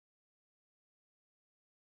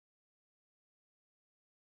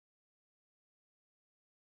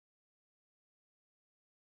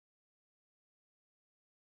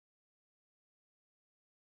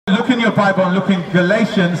look in your Bible and look in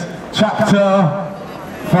Galatians chapter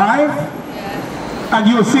 5. And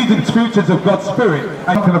you will see the fruits of God's Spirit.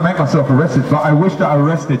 I'm not going to make myself arrested, but I wish that I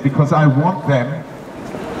arrested because I want them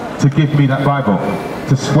to give me that Bible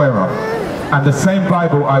to swear on. And the same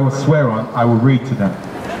Bible I will swear on, I will read to them.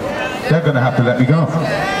 They're going to have to let me go.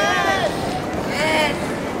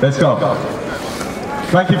 Let's go.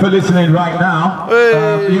 Thank you for listening right now.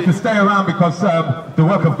 You can stay around because the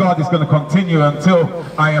work of God is going to continue until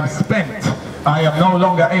I am spent. I am no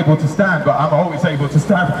longer able to stand, but I'm always able to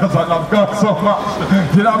stand because I love God so much.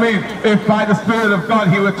 You know what I mean? If by the Spirit of God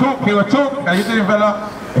He would talk, He would talk. Now you didn't, fella?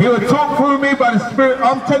 He would talk through me by the Spirit.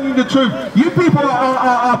 I'm telling you the truth. You people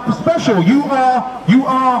are special. You're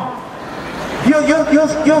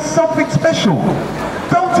something special.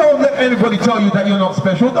 Don't let anybody tell you that you're not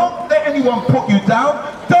special. Don't let anyone put you down.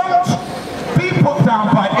 Don't be put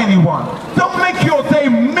down by anyone. Don't make your day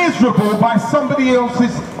miserable by somebody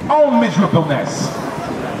else's own miserableness.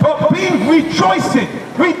 But be rejoicing.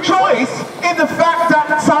 Rejoice in the fact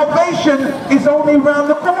that salvation is only around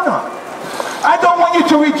the corner. I don't want you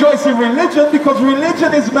to rejoice in religion because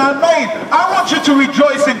religion is man-made. I want you to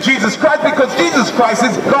rejoice in Jesus Christ because Jesus Christ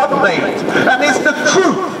is God-made. And it's the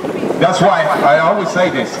truth. That's why I always say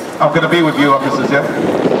this. I'm going to be with you, officers, yeah?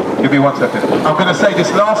 Give me 1 second. I'm going to say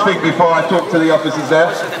this last thing before I talk to the officers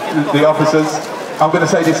there. The officers. I'm going to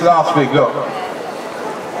say this last thing. Look.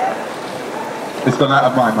 It's gone out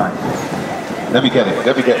of my mind. Let me get it.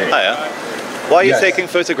 Let me get it. Hiya. Why are you taking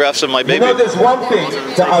photographs of my baby? You know, there's one thing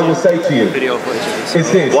that I will say to you. Video footage. It's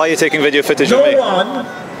this. Why are you taking video footage of me?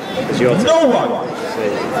 No one.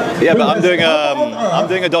 Yeah, but I'm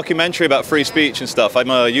doing a documentary about free speech and stuff. I'm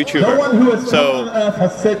a YouTuber. No one who has come on earth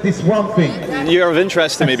has said this one thing. You're of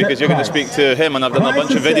interest to me because you're going to speak to him, and I've done a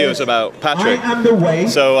bunch of videos about Patrick. I am the way.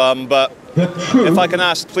 So, but if I can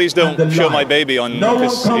ask, please don't show my baby on,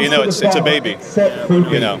 because you know it's a baby.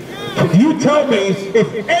 You know. You tell me if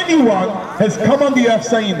anyone has come on the earth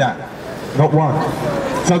saying that. Not one.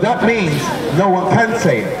 So that means no one can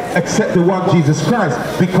say it except the one Jesus Christ,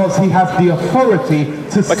 because He has the authority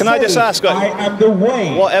to say, but can I just ask, I am the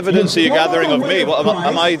way. What evidence are you gathering of me?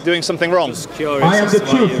 Am I doing something wrong? I am the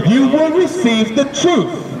truth. You will receive the truth.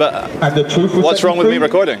 But and the truth will what's wrong with me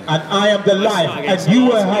recording? And I am the life, and you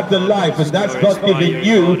will have the life, and that's God giving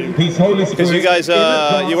you His Holy Spirit. Because you guys,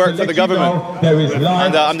 you work for the government, there is life,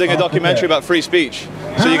 and I'm doing a documentary about free speech.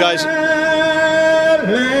 So you guys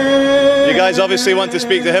obviously want to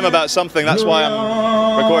speak to him about something. That's why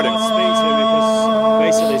I'm recording. Speak to him because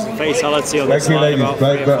basically it's a fatality on this line about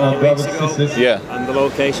 3 or 4 weeks ago. Yeah. And the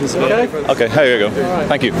location's okay. Okay, here you go. Right.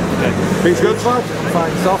 Thank you. Things good? Fine,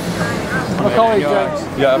 soft. My colleague James.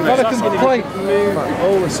 Yeah, I've got a complaint. Move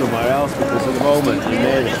over somewhere else because at the moment you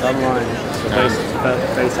made it online. So basically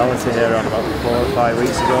fatality here on about 4 or 5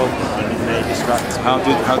 weeks ago, and it may distract. How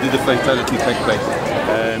did the fatality take place?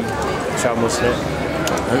 Tram was hit.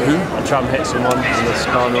 Who? A tram hit someone and it's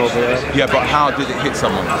gone over there. Yeah, but how did it hit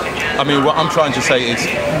someone? I mean, what I'm trying to say is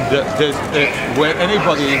that where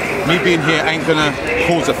anybody, me being here, ain't gonna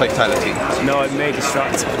cause a fatality. No, it may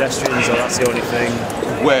distract pedestrians, so that's the only thing.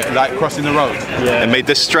 Where, like crossing the road? Yeah. It may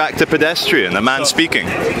distract a pedestrian, a man speaking.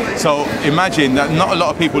 So imagine that not a lot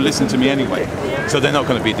of people listen to me anyway, so they're not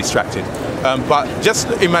going to be distracted. But just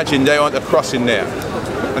imagine they want a crossing there,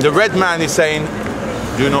 and the red man is saying,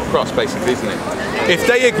 "Do not cross," basically, isn't it? If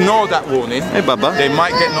they ignore that warning, hey, Baba, they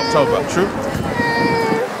might get knocked over. True.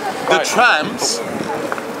 The trams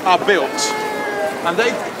are built, and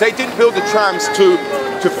they didn't build the trams to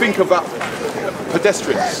think about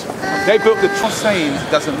pedestrians. They built the tram. Saying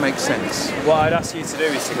doesn't make sense. What I'd ask you to do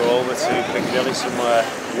is to go over to Piccadilly somewhere.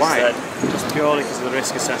 Why? Instead, just purely because of the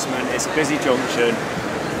risk assessment. It's a busy junction.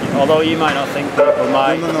 Although you might not think people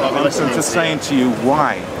might. No. I'm just saying to you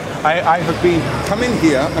why. I have been coming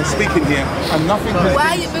here and speaking here, and nothing has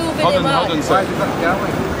Why are you moving Hold on, sir.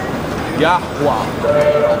 Yahweh.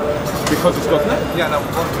 Because it's God's name? Yeah, no,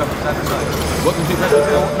 what does it represent? What does it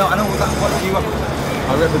represent? No, I know that. What do you represent?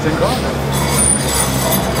 I represent God.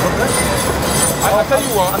 I tell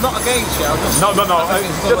you what. I'm not against you. No.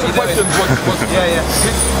 Just a question. Yeah.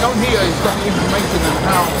 Down here is got the information on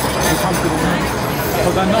how you come to the name.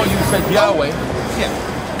 Because I know you said Yahweh. Yeah.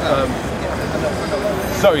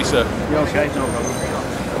 Sorry, sir. You're okay, no problem.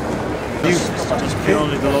 Just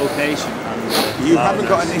purely the location. And you haven't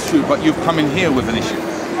got an issue, but you've come in here with an issue.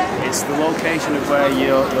 It's the location of where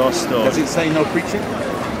you're stored. Does it say no preaching?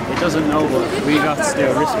 It doesn't know, but we have to do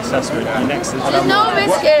a risk assessment. You're next to the There's no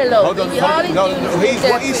risk here, love. Hold on.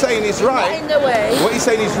 What he's saying is right. In the way. What he's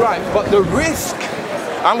saying is right, but the risk,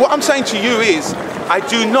 and what I'm saying to you is, I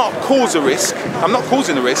do not cause a risk. I'm not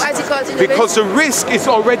causing a risk. Why is he causing a because risk? the risk is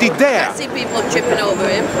already there. I see people tripping over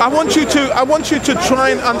him. I want you to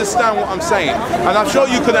try and understand what I'm saying, and I'm sure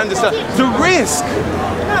you can understand. The risk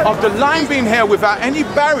of the line being here without any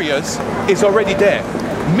barriers is already there.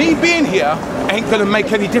 Me being here ain't gonna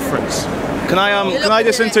make any difference. Can I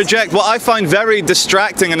just interject? What I find very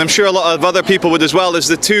distracting, and I'm sure a lot of other people would as well, is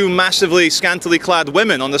the two massively scantily clad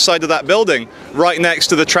women on the side of that building right next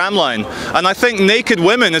to the tram line. And I think naked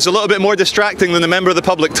women is a little bit more distracting than a member of the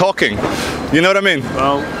public talking. You know what I mean?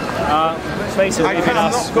 Well, face it, we've been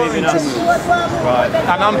asked. Right.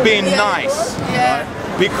 And I'm being nice.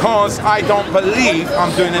 Because I don't believe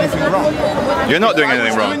I'm doing anything wrong. You're not doing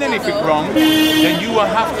anything wrong. If I'm doing anything wrong, then you will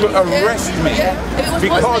have to arrest me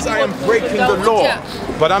because I am breaking the law.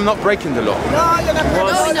 But I'm not breaking the law. No, you're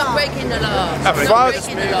not breaking the law. As far as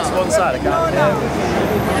One side, I can't.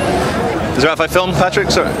 Is it right if I film,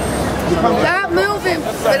 Patrick? Sorry. Can't move him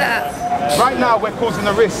for that. right now we're causing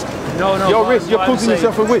a risk. No, You're causing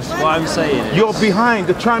yourself a risk. What I'm saying is... You're behind,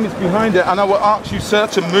 the tram is behind it, and I will ask you, sir,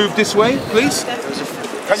 to move this way, please.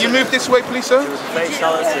 Can you move this way, please, sir?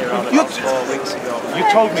 Fatality around about 4 weeks ago. You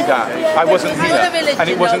told me that. I wasn't here, and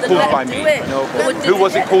it wasn't caused by me. Who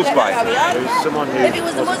was it caused by? It was someone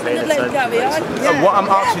who wasn't paying attention. What I'm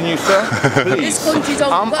asking you, sir, please,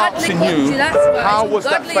 I'm asking you, how was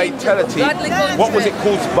that fatality, what was it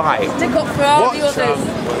caused by?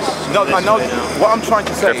 No, I know what I'm trying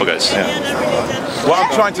to say. Careful, guys. Yeah. What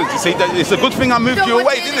I'm trying to see, it's a good thing I moved you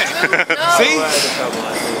away, didn't it? See?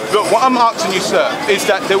 Look, what I'm asking you, sir, is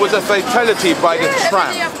that there was a fatality by the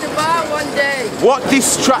tram. What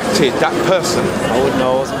distracted that person? I wouldn't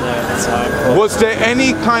know, I wasn't there at the time. Was there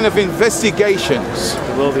any kind of investigations?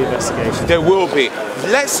 There will be investigations. There will be.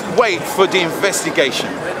 Let's wait for the investigation.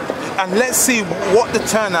 And let's see what the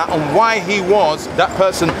turnout and why that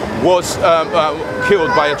person was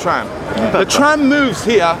killed by a tram. The tram moves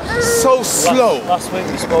here so slow. Last week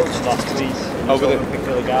we spoke to last week. Over there.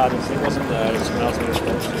 Piccadilly Gardens. It wasn't there. It was someone else we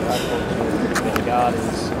spoke to. Piccadilly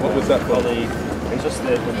Gardens. What was that for? It was just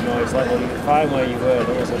the noise level. You could find where you were.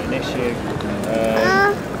 There wasn't an issue.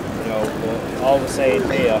 You know, but all we're saying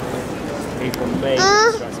here, people may be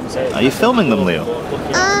distracted. Are you filming them, Leo?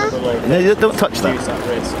 No, don't touch that.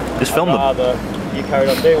 Just film them. You carried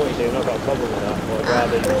on doing what you do. I've not got a problem with that. But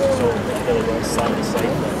I'd rather you just all Piccadilly go slightly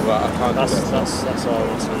safer. Well, I can't do that. That's all I'm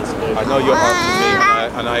asking you to do. I know you're asking me,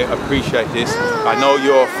 and I appreciate this. I know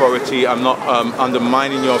your authority. I'm not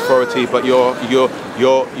undermining your authority, but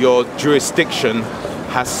your jurisdiction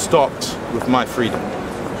has stopped with my freedom.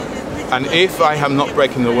 And if I am not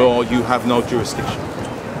breaking the law, you have no jurisdiction.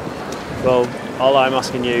 Well, all I'm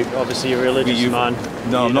asking you, obviously you're a religious man.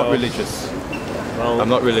 No, I'm not religious. Well, I'm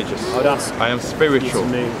not religious. I am spiritual.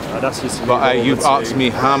 I'd ask you to move. But you've asked me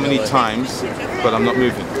how many times, but I'm not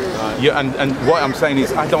moving. And what I'm saying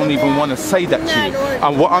is, I don't even want to say that to you.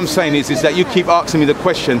 And what I'm saying is that you keep asking me the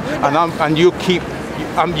question, and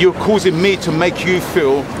you're causing me to make me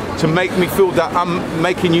feel that I'm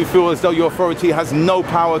making you feel as though your authority has no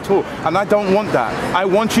power at all. And I don't want that. I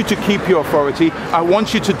want you to keep your authority. I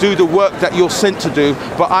want you to do the work that you're sent to do,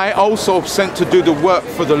 but I also sent to do the work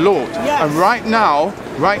for the Lord. Yes. And right now,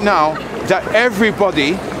 that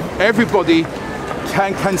everybody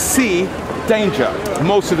can see danger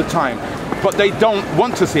most of the time, but they don't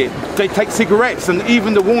want to see it. They take cigarettes, and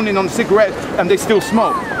even the warning on the cigarette, and they still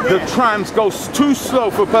smoke. The trams go too slow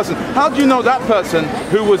for a person. How do you know that person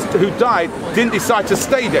who died didn't decide to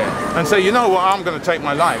stay there and say, you know what, I'm going to take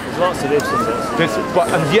my life? There's lots of ifs and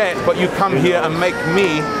buts. But you come here and make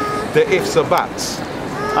me the ifs or buts.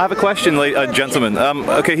 I have a question, gentlemen.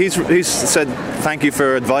 Okay, he's said thank you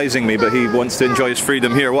for advising me, but he wants to enjoy his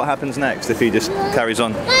freedom here. What happens next if he just carries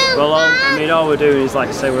on? Well, I mean, all we're doing is, like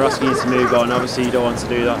I say, we're asking you to move on. Obviously, you don't want to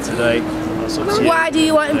do that today. That's up to you. Why do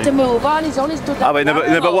you want him to move on? He's only stood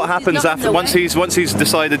there. But what happens after once he's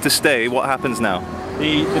decided to stay? What happens now?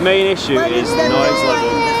 The main issue is the noise level.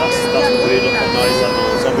 That's what we look at, noise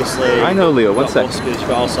levels. Obviously, I know, Leo. One second. You've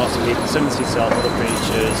got all sorts of people, some to yourself, other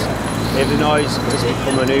preachers. If the noise has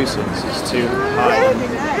become a nuisance, it's too high,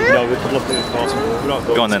 we could look at the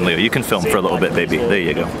enforcement. Go on then, Leo. You can film for a little bit, baby. There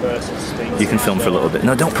you go. You can film for a little bit.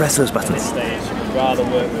 No, don't press those buttons. I'd rather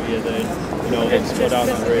work with you than, let's go down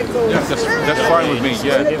that route. Yes, that's fine with me,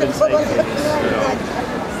 yeah. Give and take is,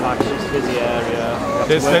 it's busy area.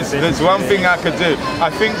 There's one thing I could do. I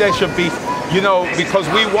think there should be, you know, because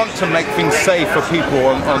we want to make things safe for people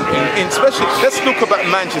in especially, let's look about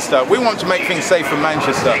Manchester. We want to make things safe for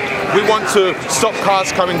Manchester. We want to stop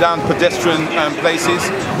cars coming down pedestrian places.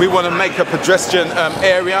 We want to make a pedestrian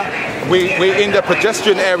area. We in the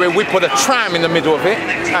pedestrian area, we put a tram in the middle of it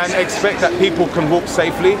and expect that people can walk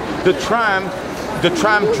safely. The tram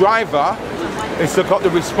driver has got the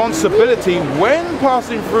responsibility when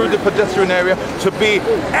passing through the pedestrian area to be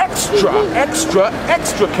extra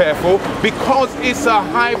careful because it's a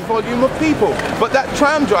high volume of people. But that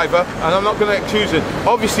tram driver, and I'm not going to accuse him,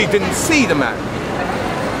 obviously didn't see the man.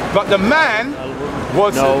 But the man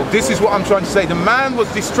was, this is what I'm trying to say, the man was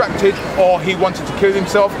distracted, or he wanted to kill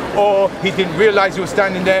himself, or he didn't realize he was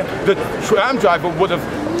standing there. The tram driver would have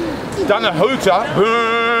done a hooter.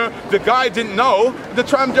 The guy didn't know, the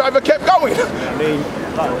tram driver kept going. I mean,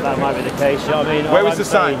 that might be the case. I mean, where is the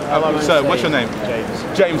sign? Sir, what's your name?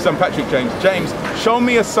 James. James, I'm Patrick James. James, show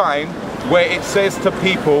me a sign where it says to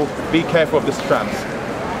people, be careful of the trams.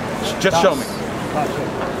 Just show me.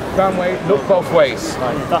 Tramway, look both ways.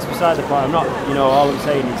 Right, that's beside the point. I'm not, you know, all I'm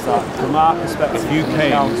saying is that from our perspective, if you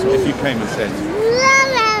came and said,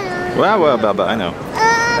 well, I know.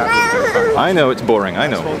 I know it's boring, I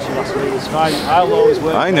know. It's fine. I'll always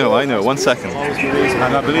work. I know, 1 second.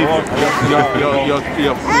 And I believe you're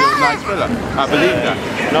a nice fella. I believe that.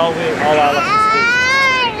 And all our lessons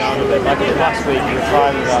down a bit. Like last week, you were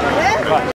fine with that.